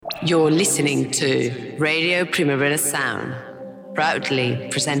You're listening to Radio Primavera Sound, proudly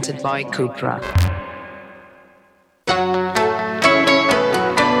presented by Cupra.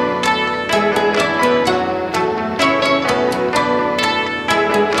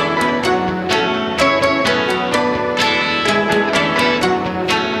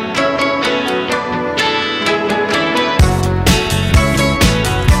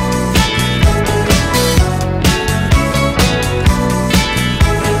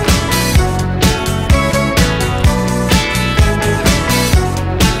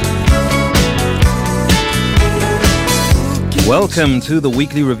 Welcome to the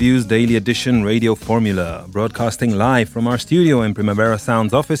Weekly Review's Daily Edition Radio Formula, broadcasting live from our studio in Primavera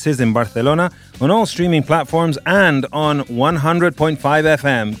Sound's offices in Barcelona, on all streaming platforms and on 100.5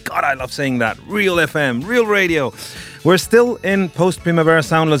 FM. God, I love saying that. Real FM, real radio. We're still in post-Primavera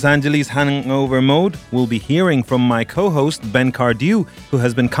Sound Los Angeles hangover mode. We'll be hearing from my co-host, Ben Cardew, who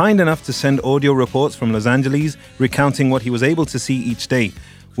has been kind enough to send audio reports from Los Angeles, recounting what he was able to see each day.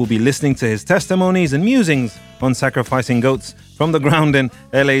 We'll be listening to his testimonies and musings on sacrificing goats from the ground in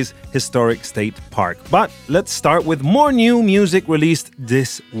LA's historic state park. But let's start with more new music released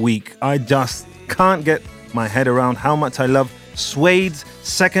this week. I just can't get my head around how much I love Suede's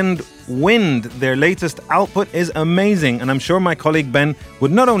Second Wind. Their latest output is amazing, and I'm sure my colleague Ben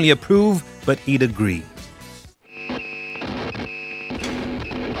would not only approve, but he'd agree.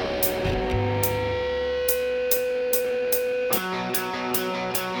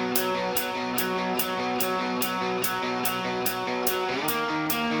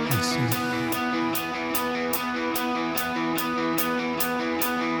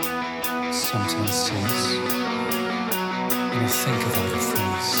 Sometimes since, when I think of other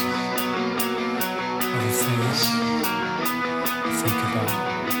things I think about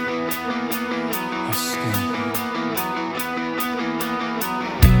our skin.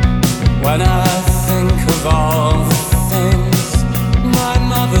 When I think of all the things my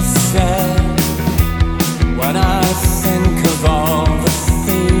mother said, when I think of all the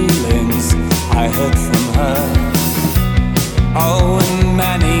feelings I heard from her, oh, in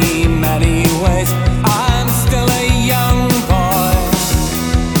many, many ways, I'm still a young boy,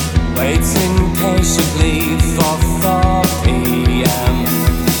 waiting patiently for 4 p.m.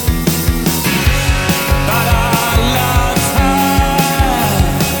 But I loved her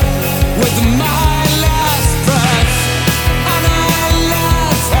with my last breath, and I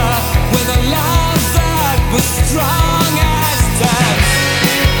loved her with a love that was strong as death,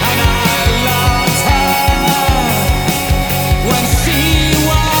 and I loved her when she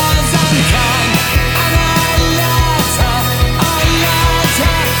was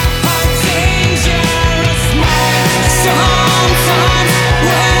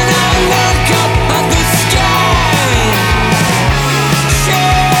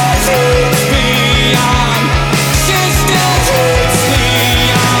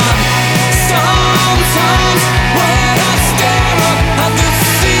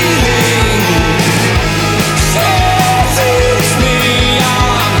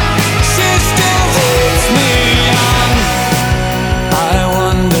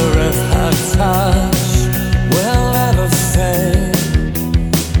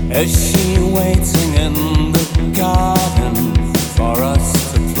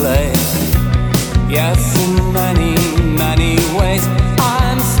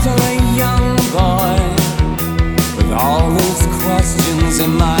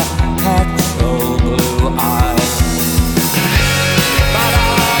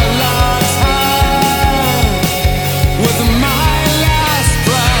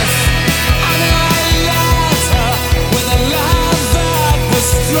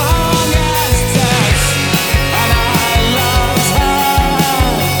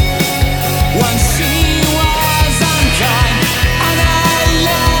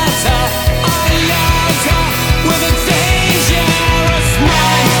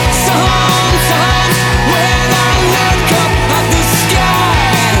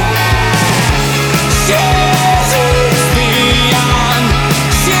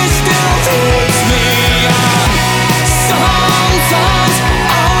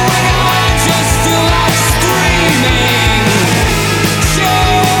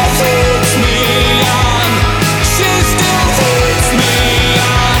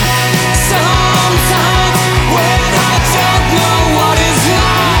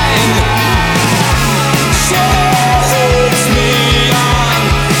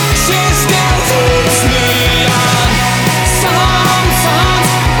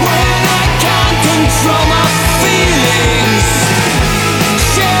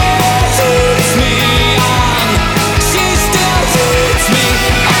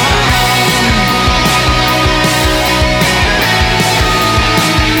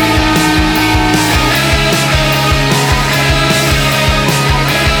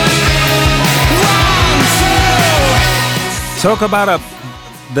Talk about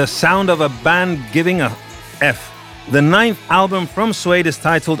the sound of a band giving a F. The 9th album from Suede is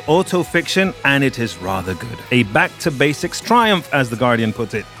titled Autofiction, and it is rather good. A back-to-basics triumph, as The Guardian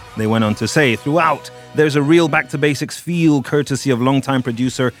put it. They went on to say, throughout, there's a real back-to-basics feel courtesy of longtime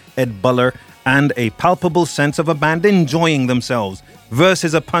producer Ed Buller and a palpable sense of a band enjoying themselves.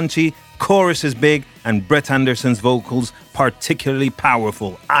 Verses are punchy, chorus is big, and Brett Anderson's vocals particularly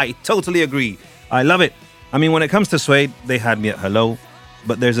powerful. I totally agree. I love it. I mean, when it comes to Suede, they had me at hello.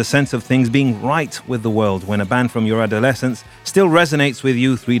 But there's a sense of things being right with the world when a band from your adolescence still resonates with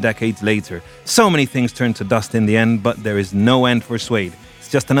you 3 decades later. So many things turn to dust in the end, but there is no end for Suede. It's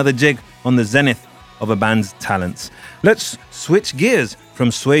just another jig on the zenith of a band's talents. Let's switch gears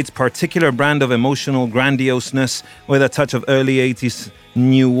from Suede's particular brand of emotional grandioseness with a touch of early 80s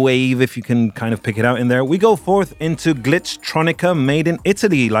new wave, if you can kind of pick it out in there. We go forth into glitchtronica made in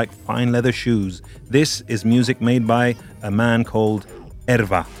Italy like fine leather shoes. This is music made by a man called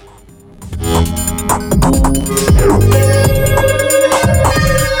Erva.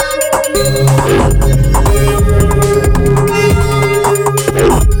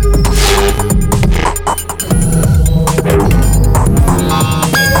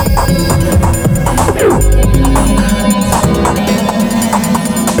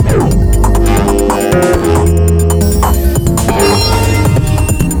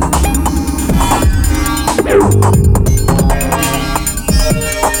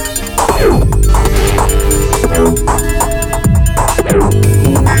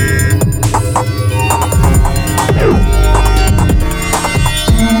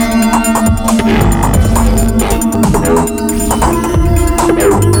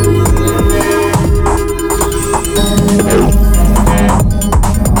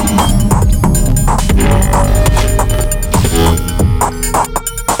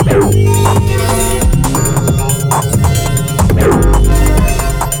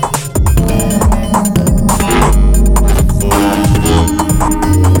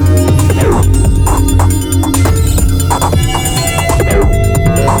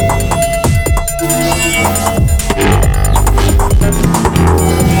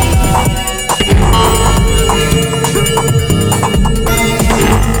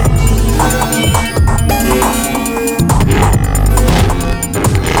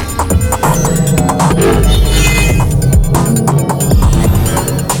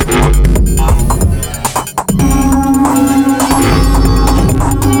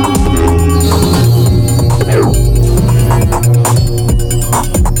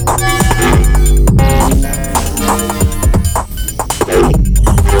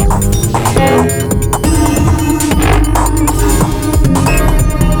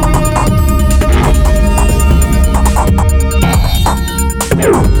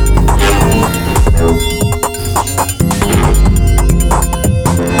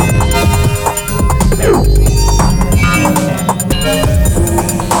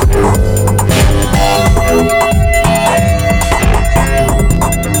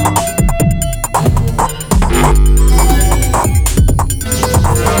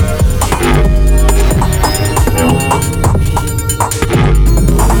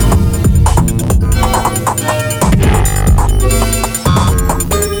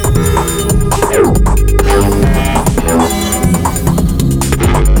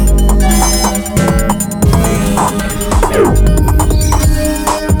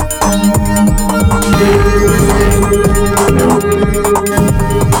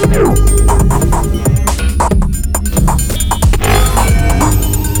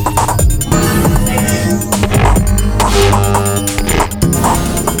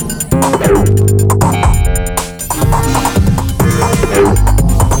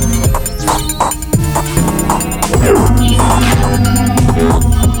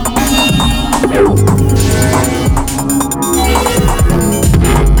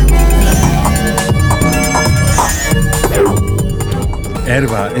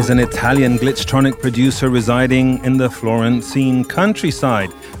 Erva is an Italian glitchtronic producer residing in the Florentine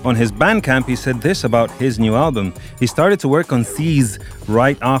countryside. On his Bandcamp, he said this about his new album. He started to work on These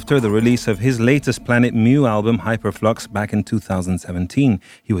right after the release of his latest Planet Mu album, Hyperflux, back in 2017.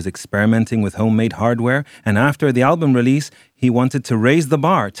 He was experimenting with homemade hardware, and after the album release, he wanted to raise the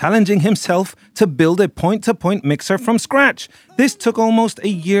bar, challenging himself to build a point-to-point mixer from scratch. This took almost a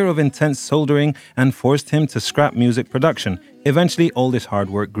year of intense soldering and forced him to scrap music production. Eventually, all this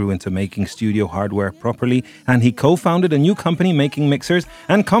hard work grew into making studio hardware properly, and he co-founded a new company making mixers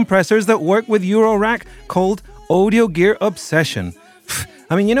and compressors that work with Eurorack called Audio Gear Obsession.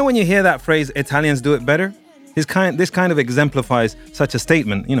 I mean, you know when you hear that phrase, Italians do it better? This kind of exemplifies such a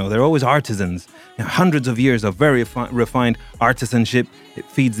statement. You know, they're always artisans. You know, hundreds of years of very refined artisanship. It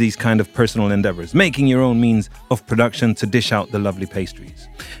feeds these kind of personal endeavors, making your own means of production to dish out the lovely pastries.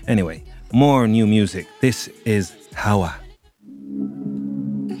 Anyway, more new music. This is Hawa.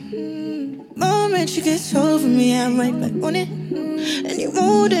 Moment you get over me, I'm right back on it. And you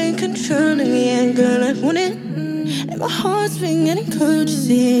won't in control of me, and girl, I want it. And my heart's ringing and cold, you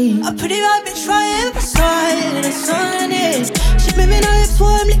see. A pretty right bitch right beside, and it's all I need. She made me know it's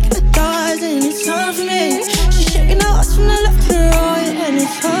why I'm licking the doors, and it's all for me. She's shaking her ass from the left to the right, and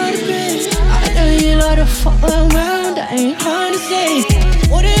it's hard to breathe. I know you like to fuck around, I ain't hard to say.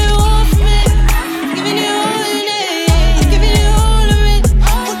 What do you want from me? I'm giving you all you need. I'm giving you all of me.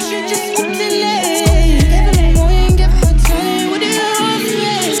 But you just walked in late. Giving me more, you ain't giving her time. What do you want from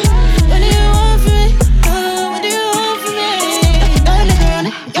me? What do you want from me? What do you want from me?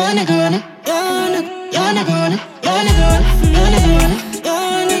 Your nigga run it, your nigga run it. Your nigga run it, your nigga run it. Your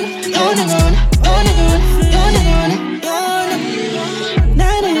nigga run it, your nigga run it. Your nigga run it, your nigga run it. Your nigga.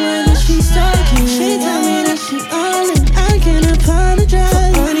 Now they know that she's talking. She tell me that she on it. I can't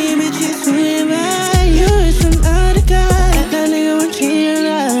apologize. Funny bitches doing right. You is some other guy. That nigga won't treat you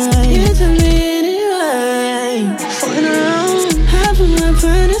right. You tell me anyway. Fucking around, half of my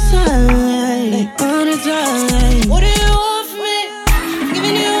brain is high. Like all the time. What do you want from me? I'm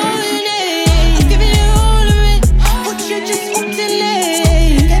giving you all you need. I'm giving you all of me. But you just walked in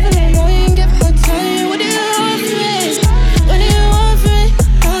late. Giving me more, you ain't giving her time. What do you want from me? What do you want from me?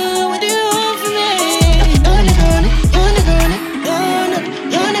 What do you want from me? Your nigga run it, your nigga run it.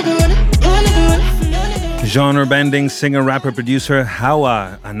 Your nigga run it, your nigga run it. Genre-bending singer, rapper, producer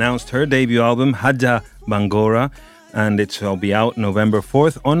Hawa announced her debut album Haja Bangora, and it shall be out November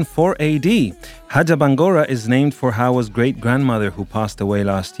 4th on 4AD. Haja Bangora is named for Hawa's great-grandmother who passed away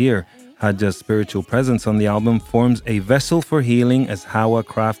last year. Haja's spiritual presence on the album forms a vessel for healing as Hawa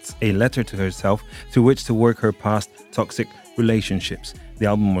crafts a letter to herself through which to work her past toxic relationships. The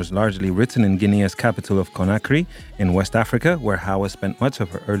album was largely written in Guinea's capital of Conakry in West Africa, where Hawa spent much of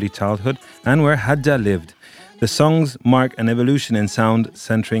her early childhood and where Haja lived. The songs mark an evolution in sound,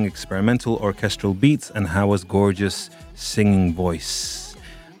 centering experimental orchestral beats and Hawa's gorgeous singing voice.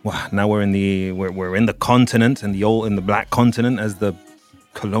 Wow! Now we're in the continent, in the black continent, as the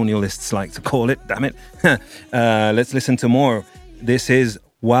colonialists like to call it. Damn it! Let's listen to more. This is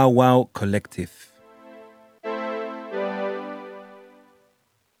Wow Wow Collective.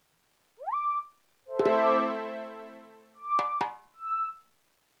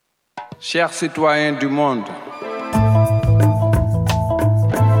 Chers citoyens du monde,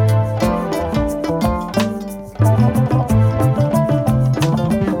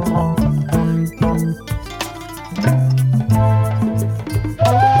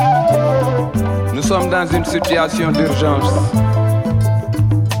 nous sommes dans une situation d'urgence.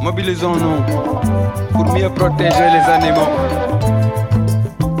 Mobilisons-nous pour mieux protéger les animaux,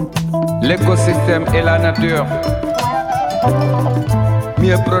 l'écosystème et la nature.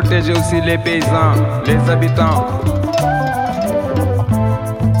 Mieux protéger aussi les paysans, les habitants.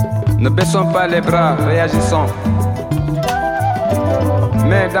 Ne baissons pas les bras, réagissons.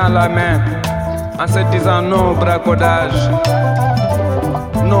 Main dans la main, en se disant non au braconnage,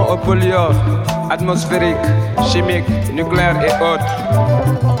 non aux polluants atmosphériques, chimiques, nucléaires et autres.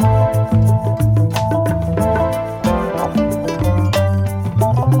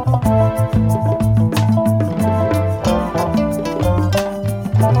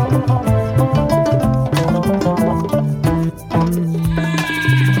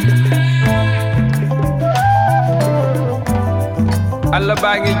 Allah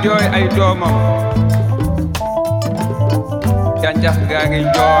baa ngi jooy ay doomam gàncax gaa ngi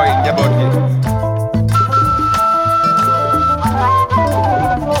jooy njaboot gi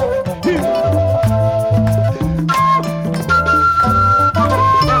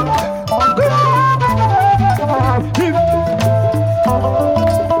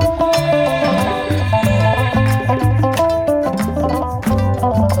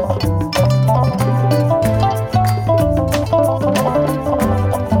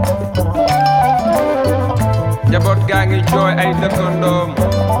gaa ngi jooy ay dëkkandoom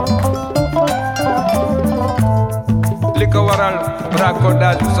li ko waral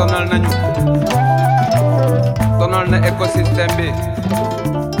braconnage bi sonal nañu sonal na écosystème bi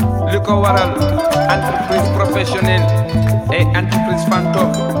li ko waral entreprise professionnelle et entreprise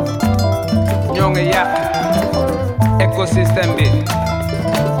fantôme ñoo ngi yàq écosystème bi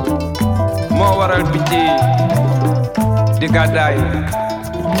moo waral picc yi di gàddaay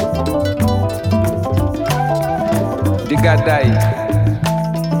di gàddaay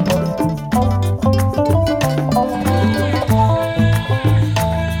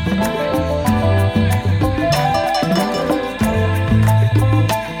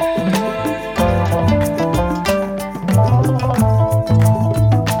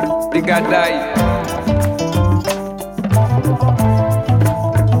gàddaay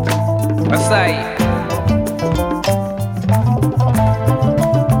asaay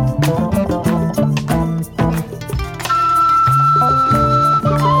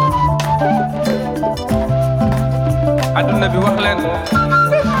adduna bi wax leen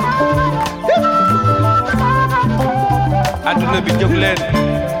adduna bi jóg leen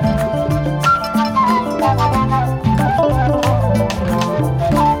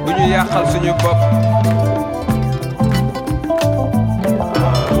bu ñu yàqal suñu bopp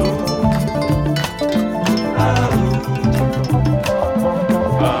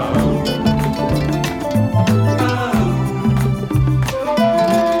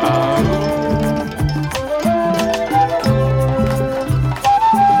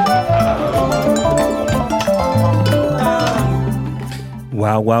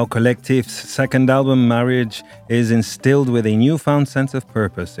Wow Wow Collective's second album, Marriage, is instilled with a newfound sense of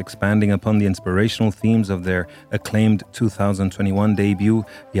purpose, expanding upon the inspirational themes of their acclaimed 2021 debut,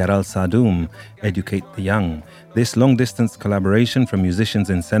 Yaral Sadoum, Educate the Young. This long-distance collaboration from musicians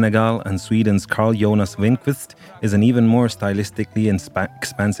in Senegal and Sweden's Carl Jonas Winqvist is an even more stylistically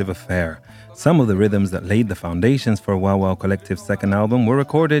expansive affair. Some of the rhythms that laid the foundations for Wow Wow Collective's second album were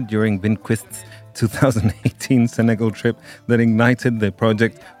recorded during Winqvist's 2018 Senegal trip that ignited the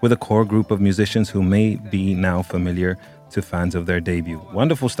project with a core group of musicians who may be now familiar to fans of their debut.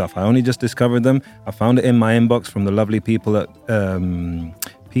 Wonderful stuff. I only just discovered them. I found it in my inbox from the lovely people at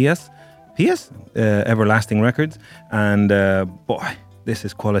Everlasting Records. And boy, this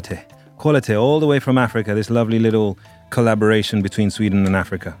is quality. Quality all the way from Africa. This lovely little collaboration between Sweden and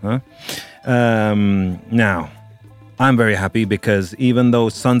Africa. Now, I'm very happy because even though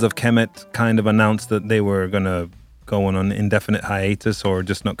Sons of Kemet kind of announced that they were going to go on an indefinite hiatus or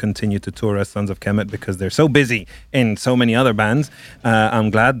just not continue to tour as Sons of Kemet because they're so busy in so many other bands, I'm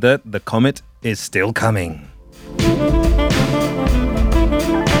glad that the Comet is still coming.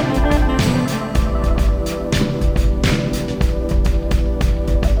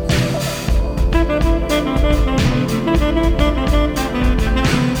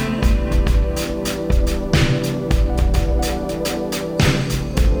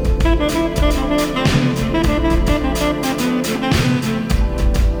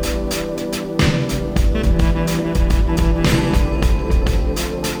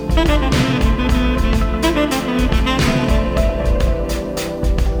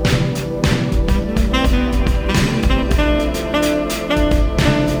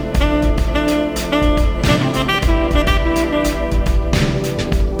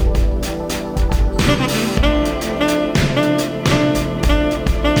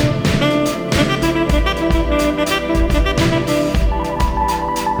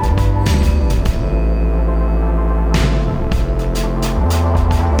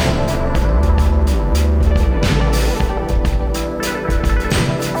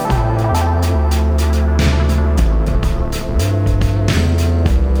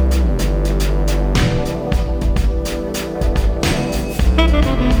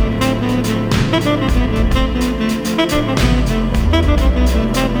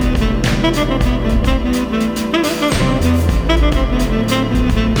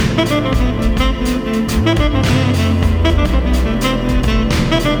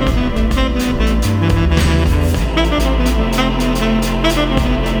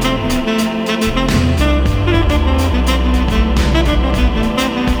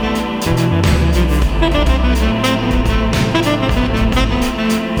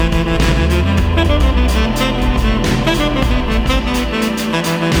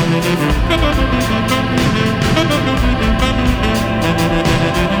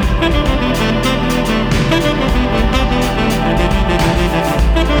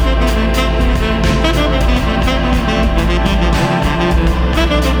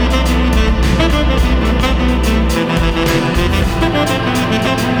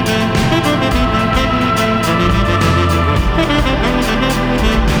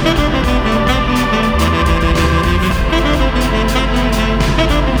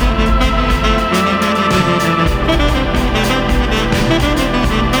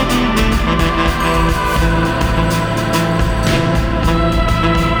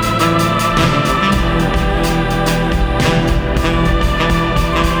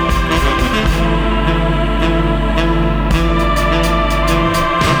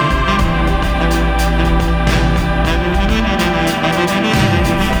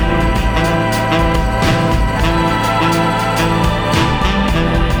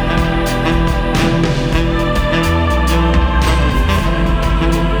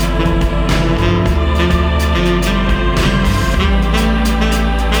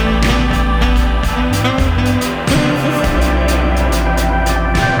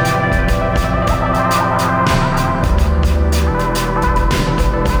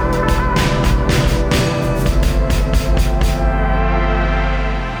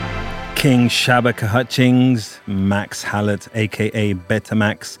 King Shabaka Hutchings, Max Hallett aka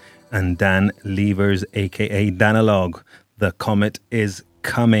Betamax, and Dan Levers aka Danalog. The Comet is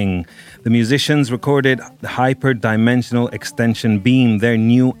Coming. The musicians recorded Hyperdimensional Extension Beam, their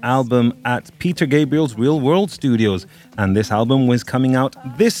new album, at Peter Gabriel's Real World Studios, and this album was coming out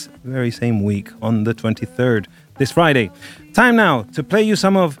this very same week on the 23rd, this Friday. Time now to play you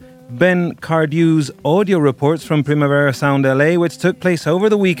some of Ben Cardew's audio reports from Primavera Sound LA, which took place over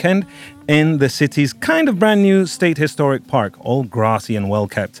the weekend in the city's kind of brand new State Historic Park, all grassy and well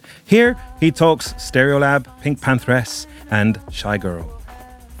kept. Here he talks Stereolab, Pink Pantheress, and Shy Girl.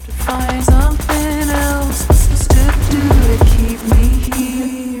 To find something else to do to keep me here.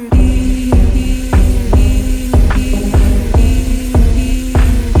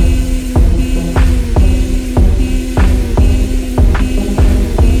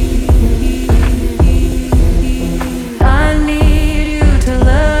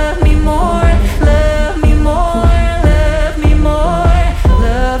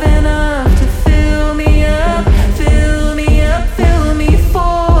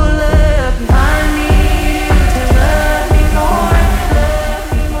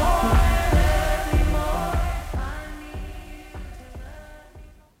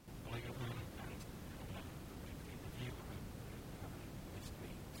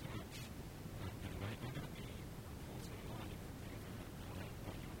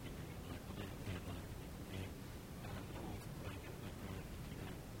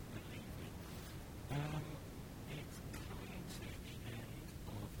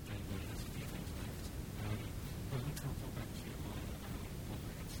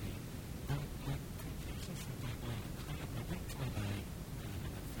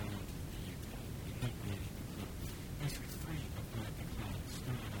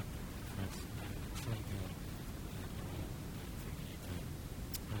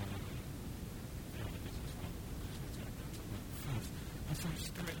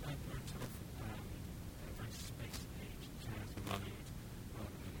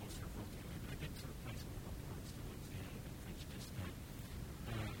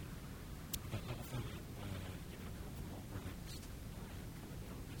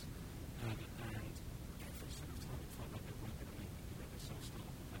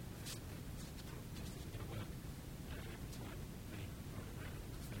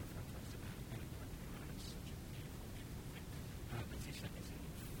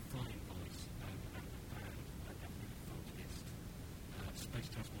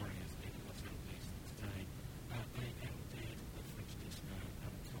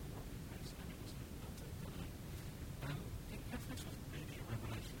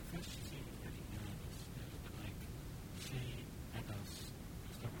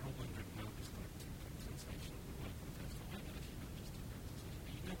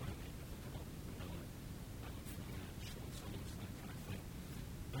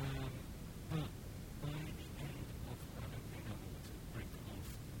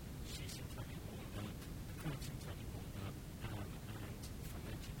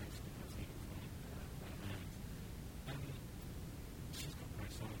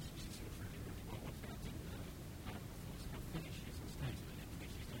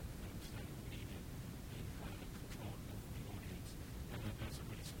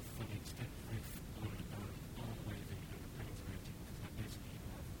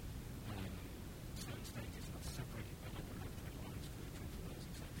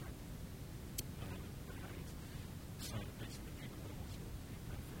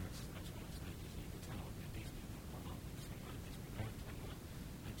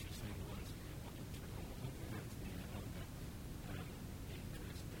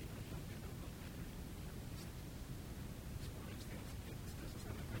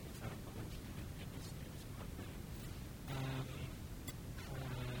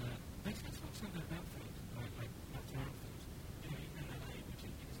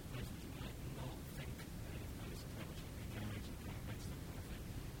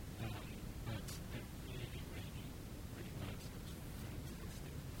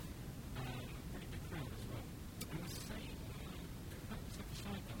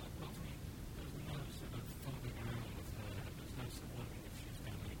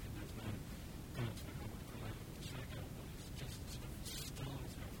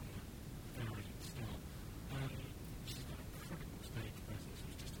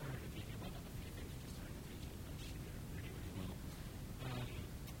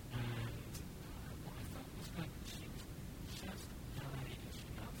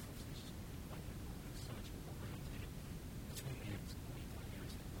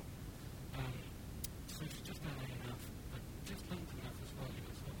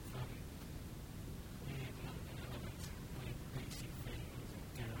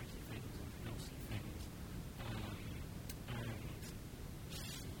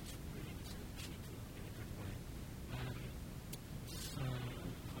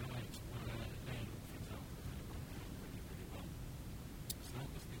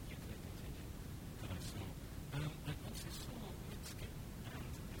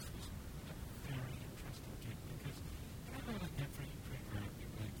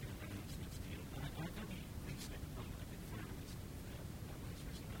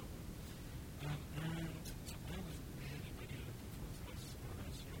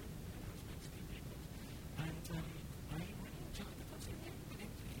 So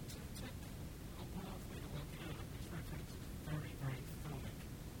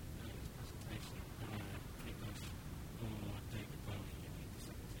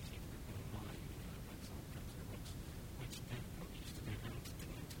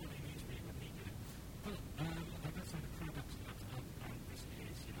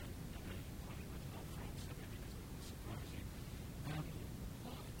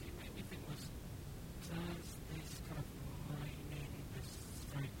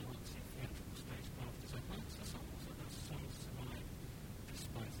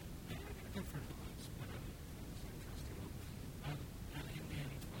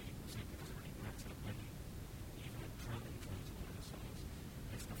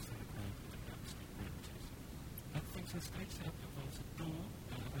space out involves a door,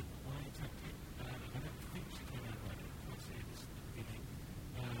 why exactly? I don't think she came out right, quite see this at the beginning.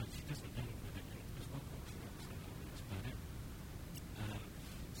 She doesn't end with it, there's one controversy, that's about it.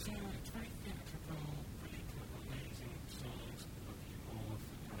 So it's very theatrical, really kind of amazing songs, of humor,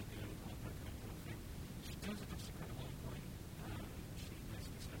 Caribbean, opera, kind of thing. She does it just at one point. She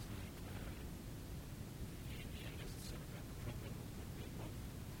basically says, like, in the end, there's sort of a problem with people,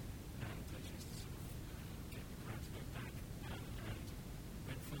 and she has to sort of get the crowd to go back, and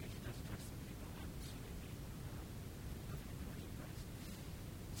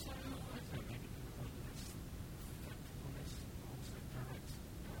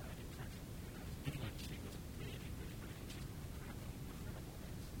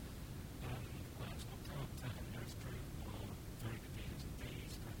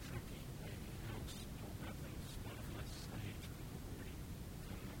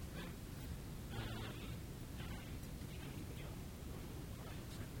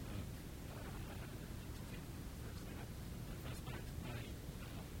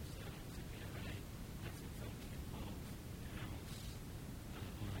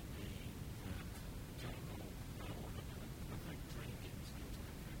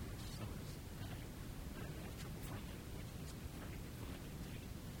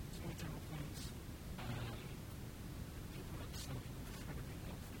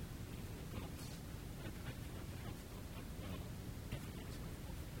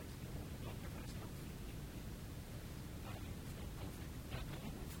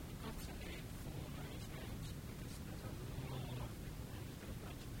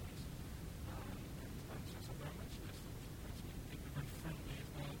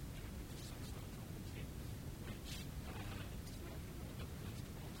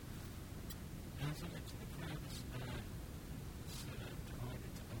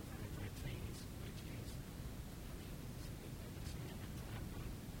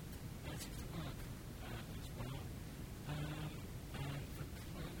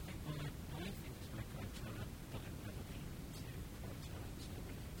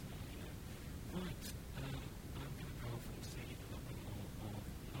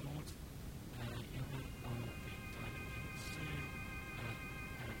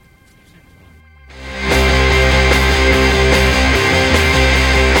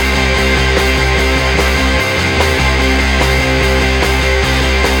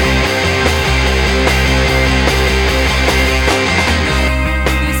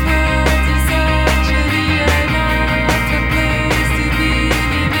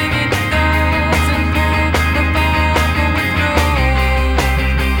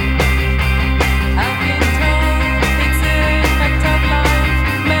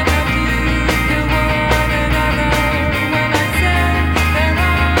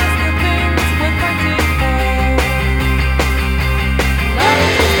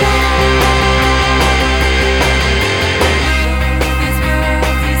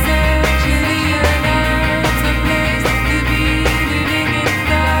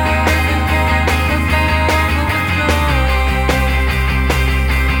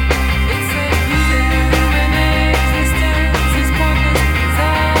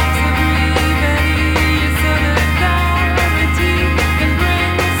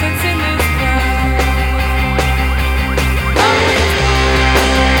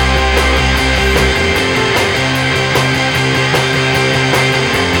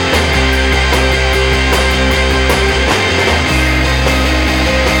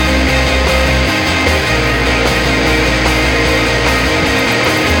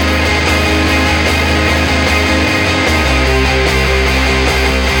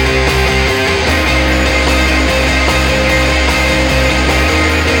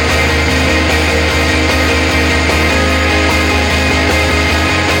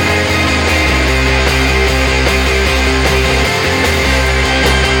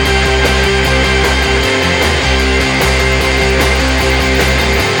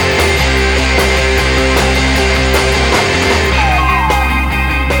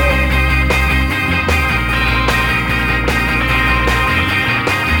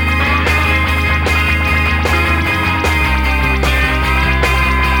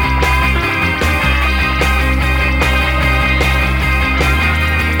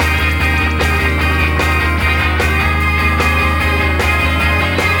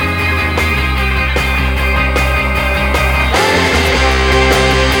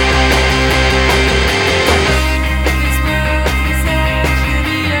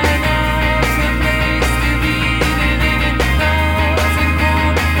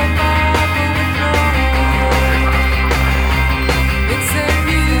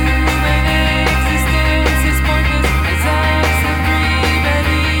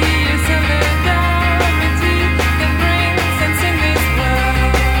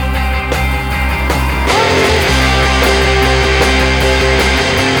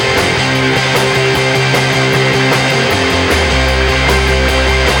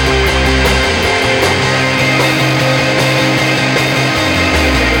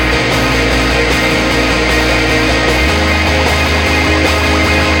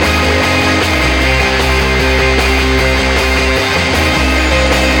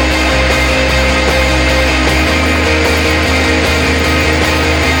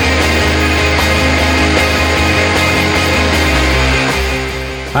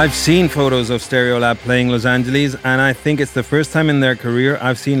I've seen photos of Stereolab playing Los Angeles, and I think it's the first time in their career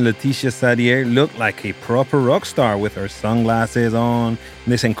I've seen Laetitia Sadier look like a proper rock star with her sunglasses on,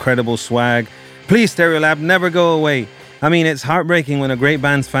 this incredible swag. Please, Stereolab, never go away. I mean, it's heartbreaking when a great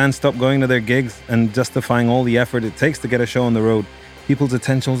band's fans stop going to their gigs and justifying all the effort it takes to get a show on the road. People's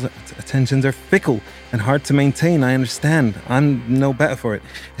attentions are fickle and hard to maintain, I understand. I'm no better for it,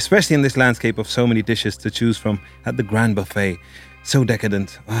 especially in this landscape of so many dishes to choose from at the Grand Buffet. So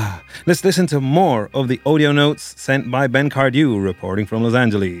decadent. Let's listen to more of the audio notes sent by Ben Cardew, reporting from Los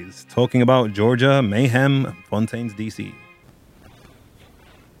Angeles, talking about Georgia, Mayhem, Fontaines, DC.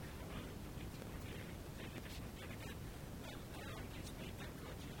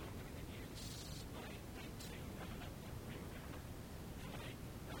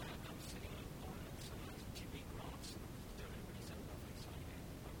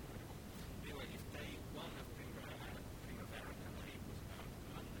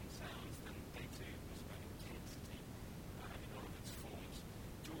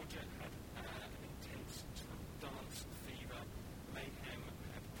 Georgia had an intense dance fever.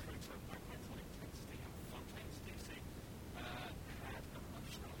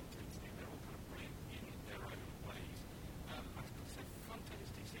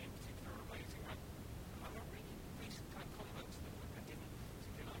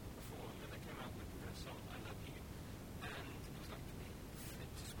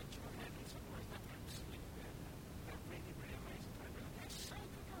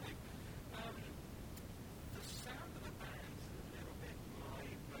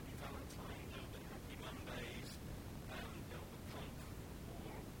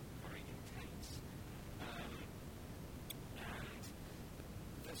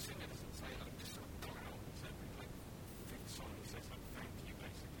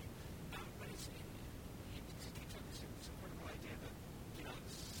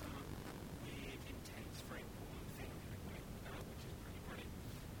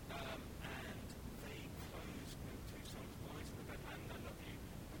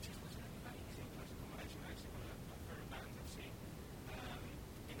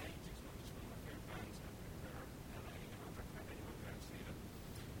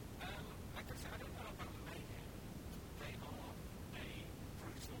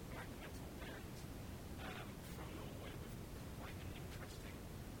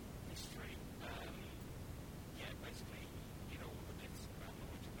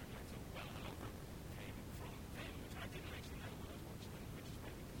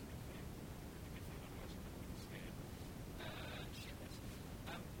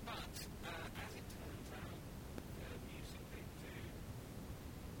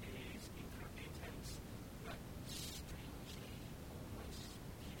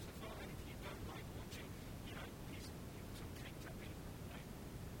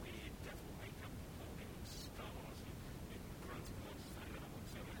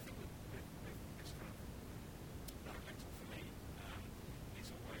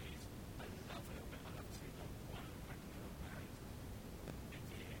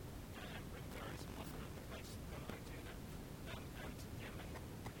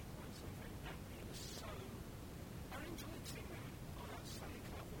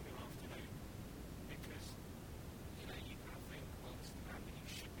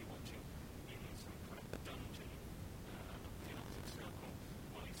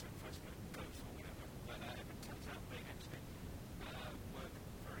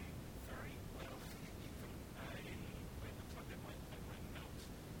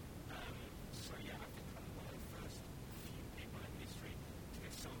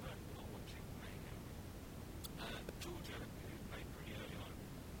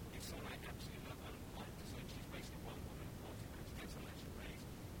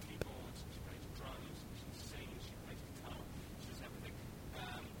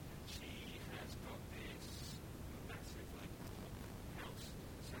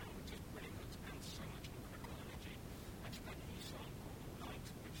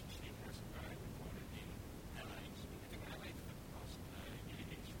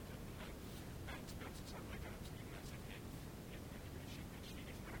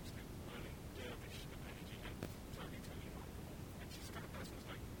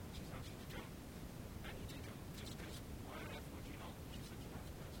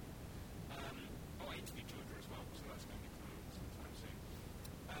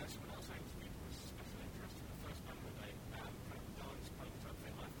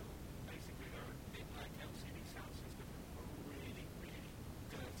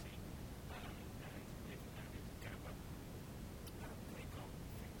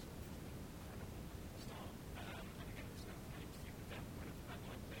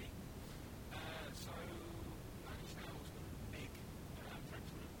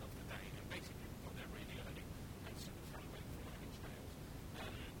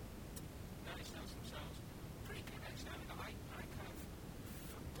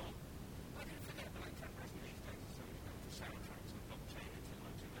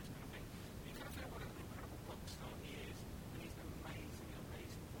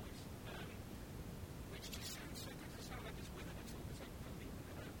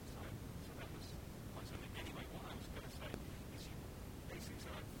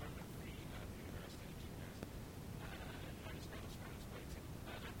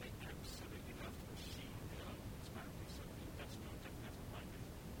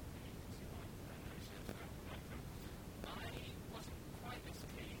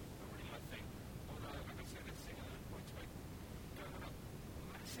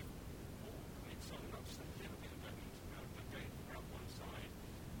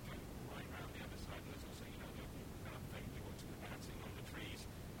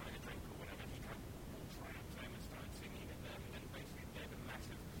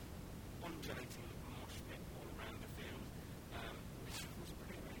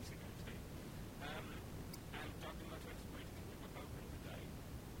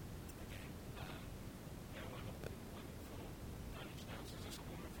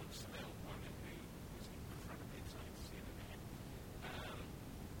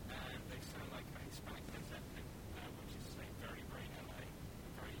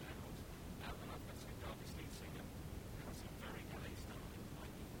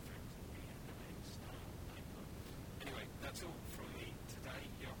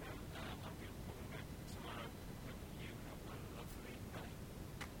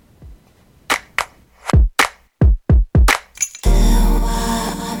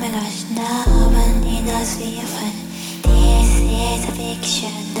 Venus Viefan. This is a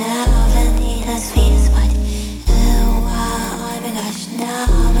fiction of Venus Viefan. Oh my gosh, now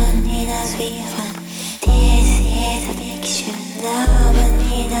Venus Viefan. This is a fiction of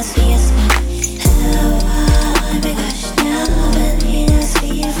Venus Viefan. Oh my gosh, now Venus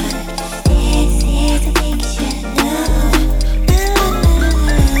Viefan. This is a fiction of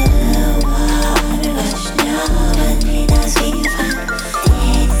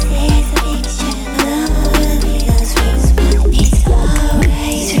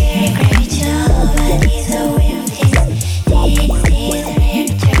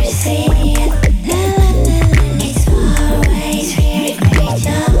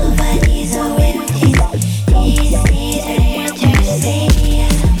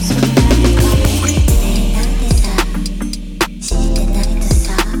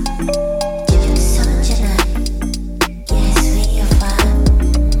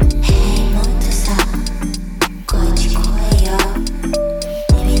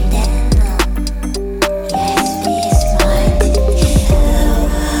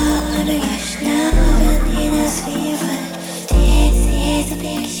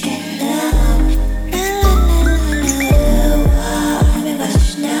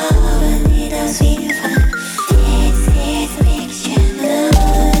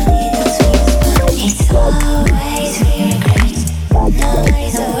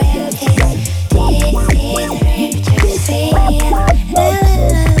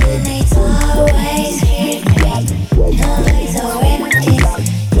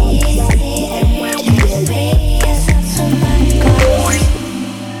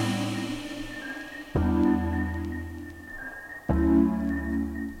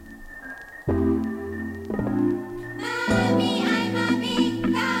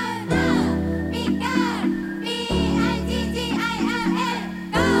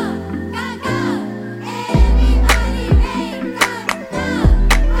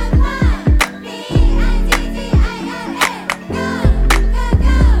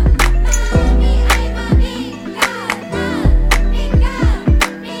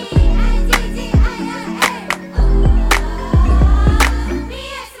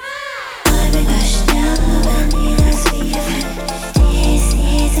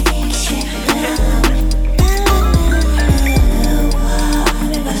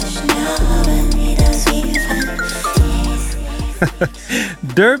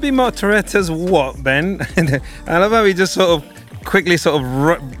Derby Motoretta's what, Ben? I love how he just sort of quickly sort of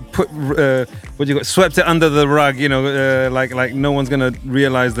swept it under the rug, you know, like no one's gonna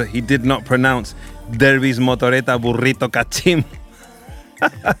realize that he did not pronounce Derby's Motoretta Burrito Cachim.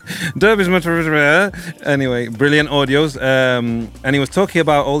 Derby's Motoretta. Anyway, brilliant audios. And he was talking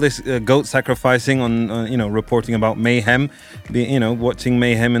about all this goat sacrificing on, reporting about mayhem. Watching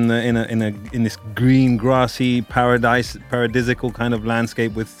mayhem in this green, grassy, paradisical kind of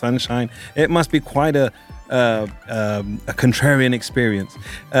landscape with sunshine. It must be quite a contrarian experience.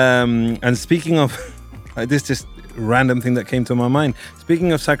 And speaking of this, just random thing that came to my mind.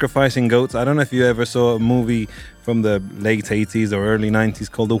 Speaking of sacrificing goats, I don't know if you ever saw a movie from the late 80s or early 90s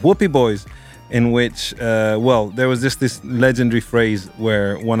called The Whoopie Boys, in which, there was this legendary phrase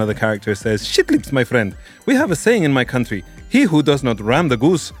where one of the characters says, "Shit lips, my friend. We have a saying in my country. He who does not ram the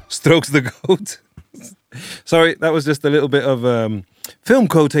goose strokes the goat." Sorry, that was just a little bit of film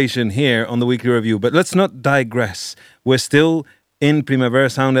quotation here on the Weekly Review, but let's not digress. We're still in Primavera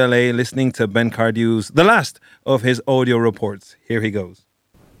Sound LA listening to Ben Cardew's, the last of his audio reports. Here he goes.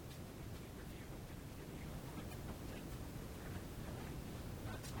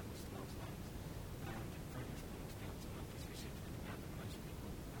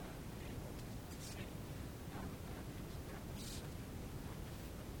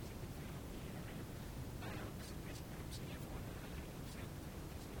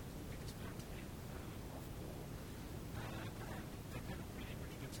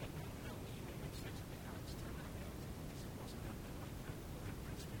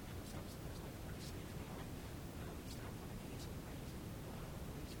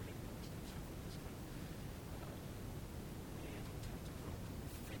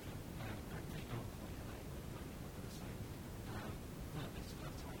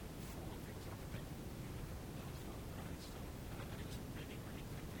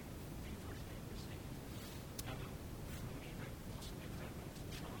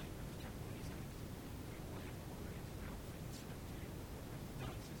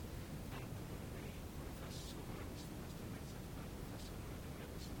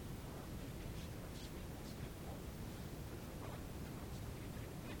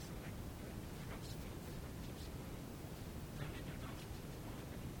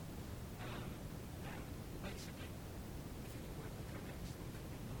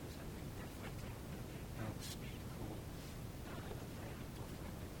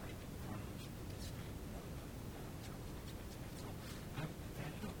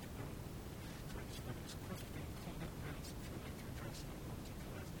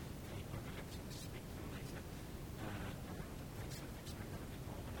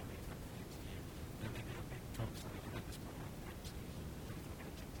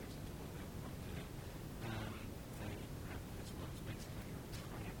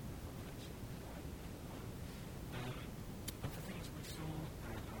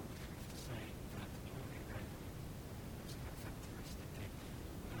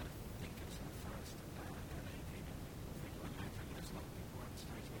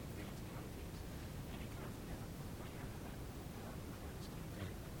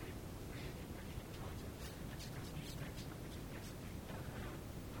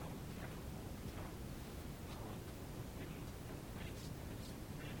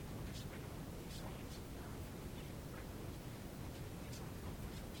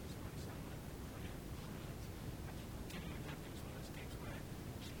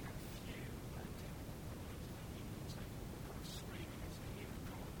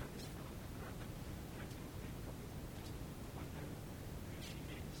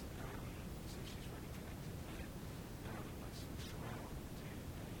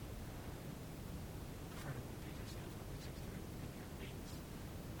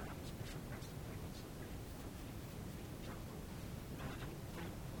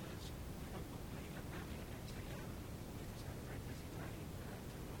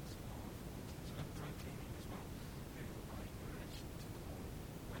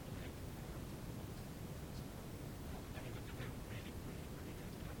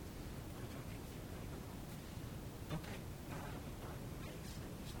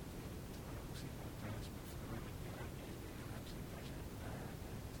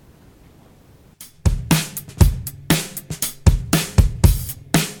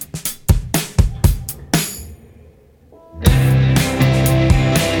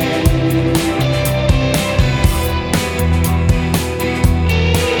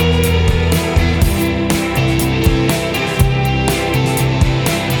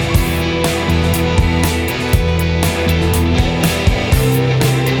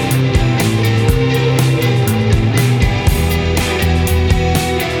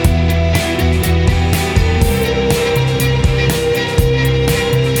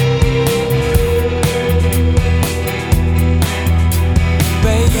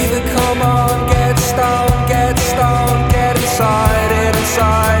 come on, get stoned, get stoned, get inside it,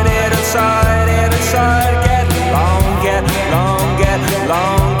 inside it, inside it, inside. Get long, get long, get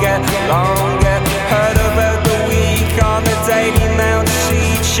long, get long, get. Heard about the week on the Daily Mount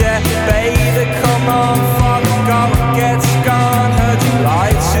sheet, yeah. Baby, come on, fuck, go and get gone. Heard you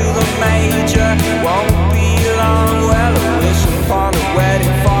lie to the major, won't be long. Well, I wish upon a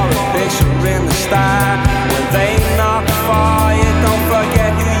wedding for a picture in the sky. When they knock fire, don't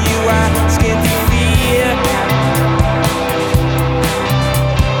forget who you are. Skin to fear.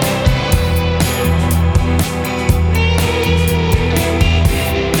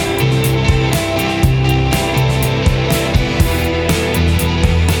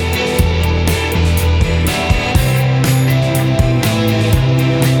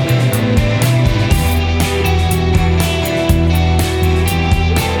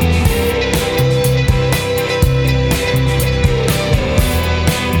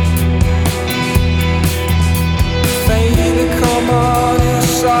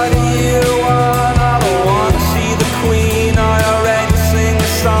 Inside of you, and I don't wanna see the Queen. I already sing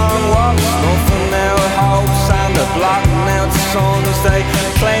the song. Well, there's nothing now, hopes, and they're blocking out the suns. They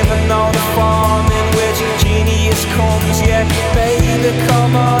claim to know the form in which genius comes. Yeah, baby,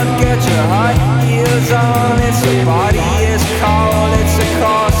 come on, get your high heels on. It's a body, it's cold, it's a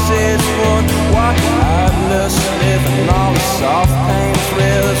course, it's fun. What madness, living all the soft pain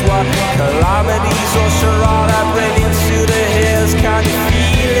thrills. What calamities usher all that brilliance to the hills. Can you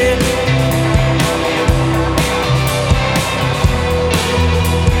feel it?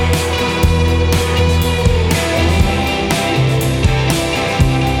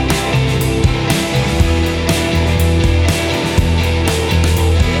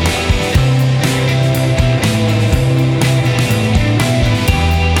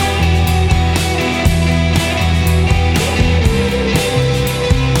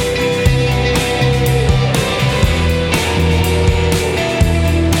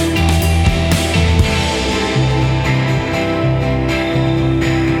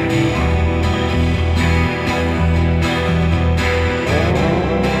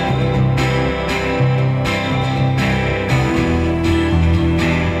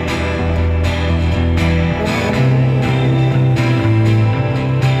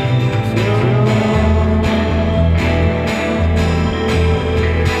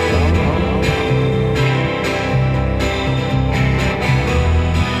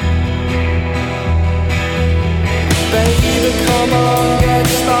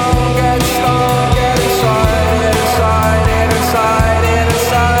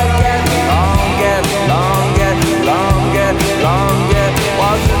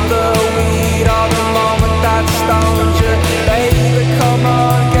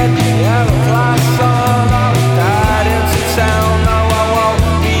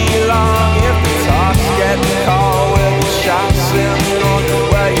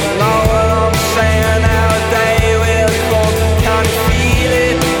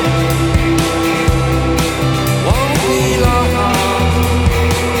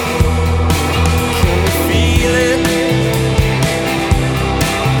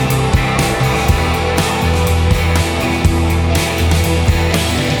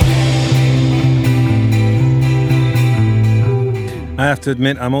 I have to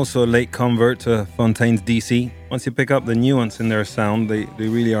admit, I'm also a late convert to Fontaine's DC. Once you pick up the nuance in their sound, they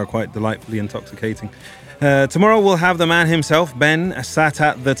really are quite delightfully intoxicating. Tomorrow we'll have the man himself, Ben, sat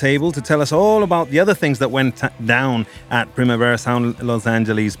at the table to tell us all about the other things that went down at Primavera Sound Los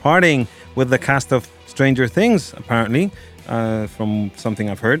Angeles, partying with the cast of Stranger Things, apparently, from something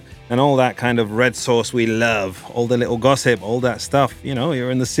I've heard, and all that kind of red sauce we love, all the little gossip, all that stuff. You know,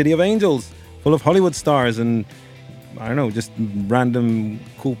 you're in the city of angels, full of Hollywood stars and, I don't know, just random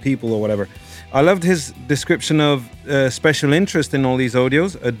cool people or whatever. I loved his description of special interest in all these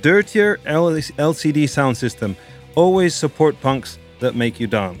audios. A dirtier LCD sound system. Always support punks that make you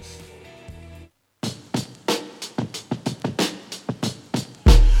dance.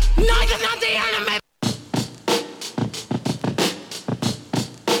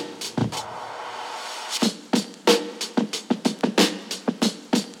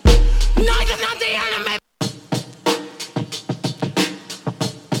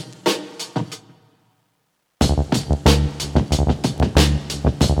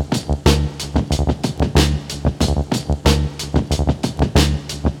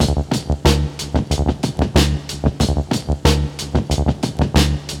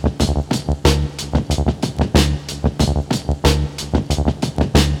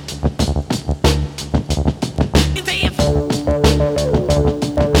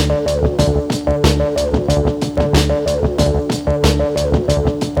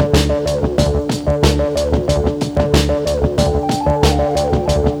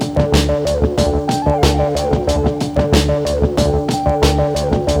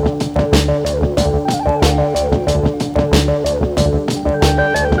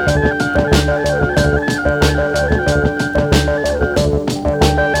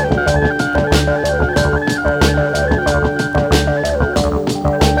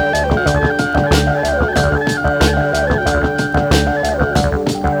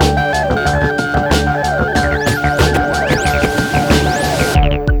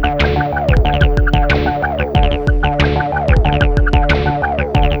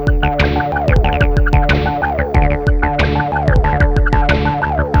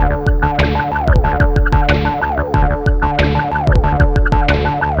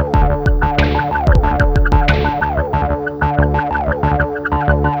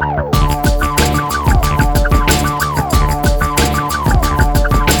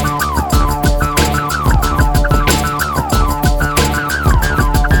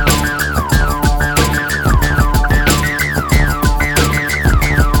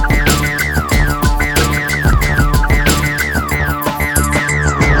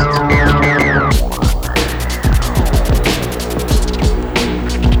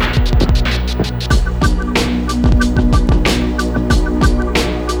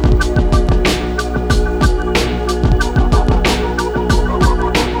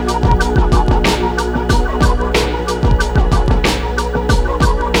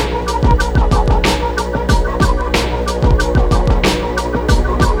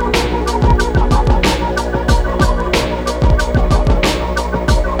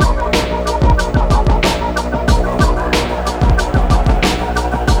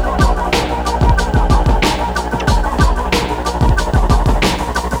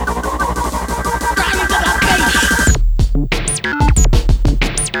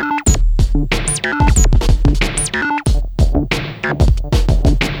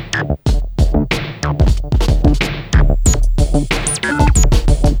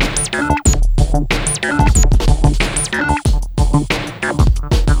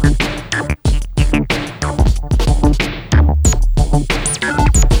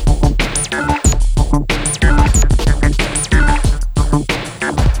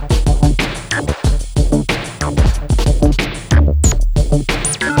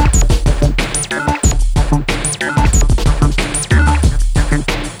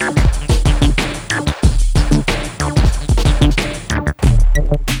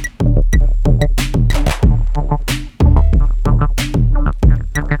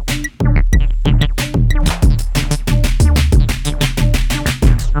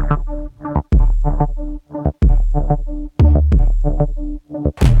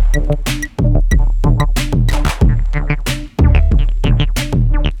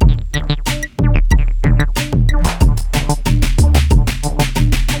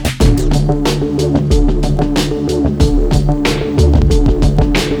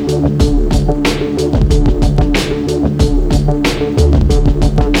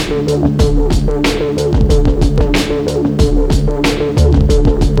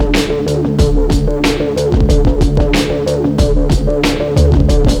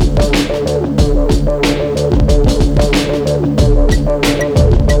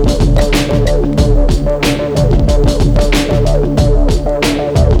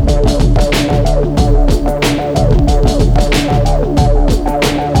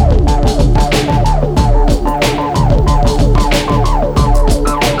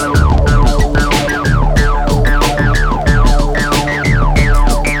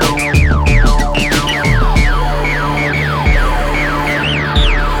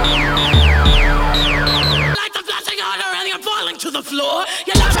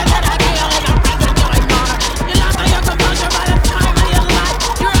 You love it that I feel like I'm friends with your ignore. You love how your composure by the time of your life.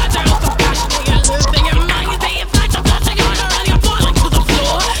 Your eyes are so passionate, you're losing your mind. You say it's like a touching order and you're falling to the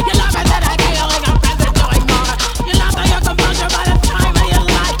floor. You love it that I feel like I'm friends with your ignore. You love how your composure by the time of your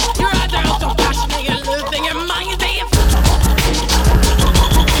life. Your eyes are so passionate, you're losing your mind. You say it's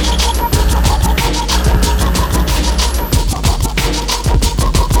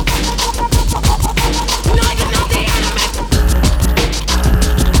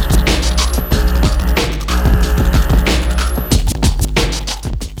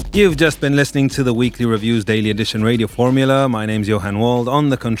You've just been listening to the Weekly Review's Daily Edition Radio Formula. My name's Johan Wald. On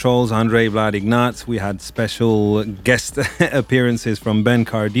the controls, Andrei Vlad Ignat. We had special guest appearances from Ben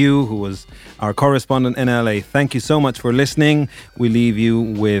Cardew, who was our correspondent in LA. Thank you so much for listening. We leave you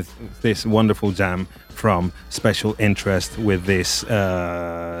with this wonderful jam from Special Interest with this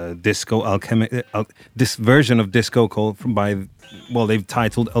this version of disco called they've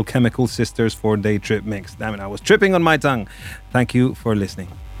titled Alchemical Sisters for Day Trip Mix. Damn it, I was tripping on my tongue. Thank you for listening.